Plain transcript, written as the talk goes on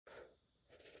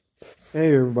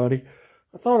Hey everybody,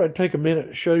 I thought I'd take a minute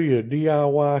to show you a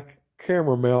DIY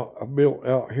camera mount I built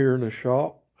out here in the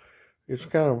shop. It's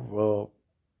kind of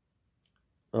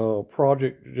a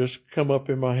project that just come up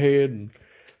in my head, and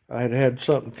I had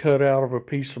something cut out of a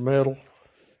piece of metal,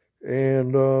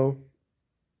 and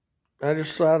I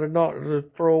decided not to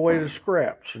throw away the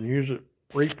scraps and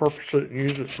repurpose it and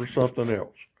use it for something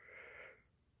else.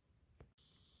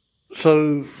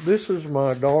 So this is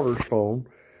my daughter's phone.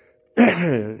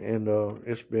 and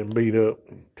it's been beat up.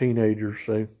 Teenagers,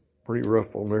 say, pretty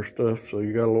rough on their stuff, so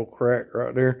you got a little crack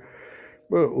right there.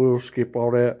 But we'll skip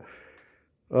all that.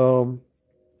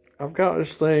 I've got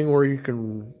this thing where you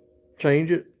can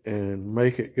change it and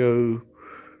make it go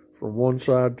from one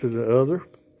side to the other.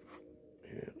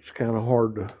 It's kind of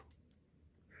hard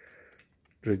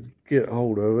to get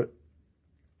hold of it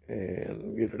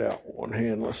and get it out with one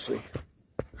hand. Let's see.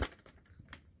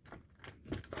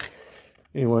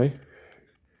 Anyway,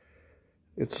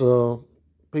 it's a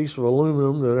piece of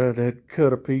aluminum that I had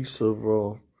cut a piece of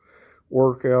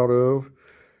work out of,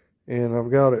 and I've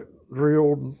got it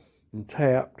drilled and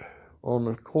tapped on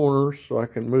the corners so I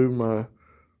can move my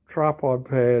tripod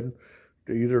pad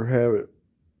to either have it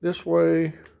this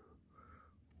way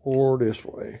or this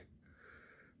way.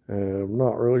 I'm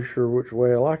not really sure which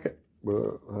way I like it,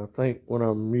 but I think when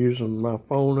I'm using my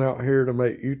phone out here to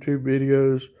make YouTube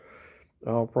videos,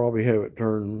 I'll probably have it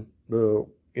turned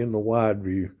in the wide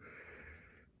view.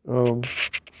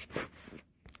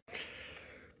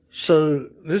 So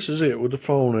this is it with the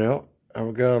phone out.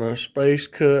 I've got a space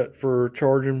cut for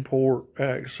charging port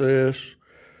access.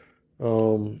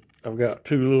 I've got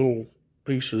two little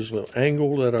pieces of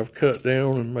angle that I've cut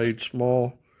down and made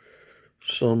small.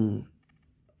 Some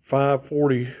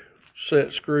 540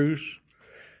 set screws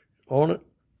on it.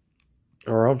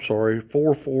 Or I'm sorry,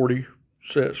 440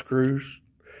 set screws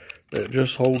that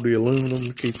just hold the aluminum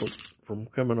to keep it from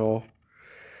coming off.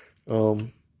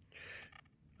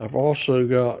 I've also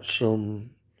got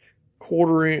some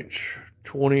 1/4 inch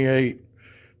 28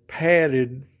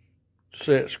 padded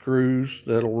set screws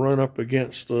that'll run up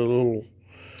against the little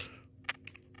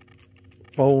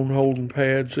phone holding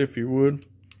pads, if you would,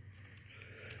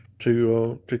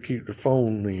 to keep the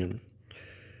phone in.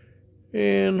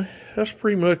 And that's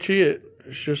pretty much it.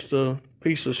 It's just a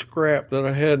piece of scrap that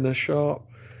I had in the shop,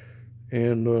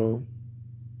 and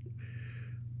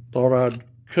thought I'd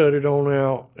cut it on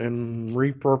out and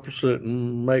repurpose it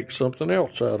and make something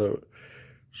else out of it.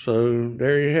 So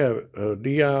there you have it, a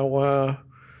DIY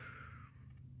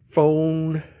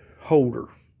phone holder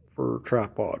for a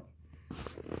tripod.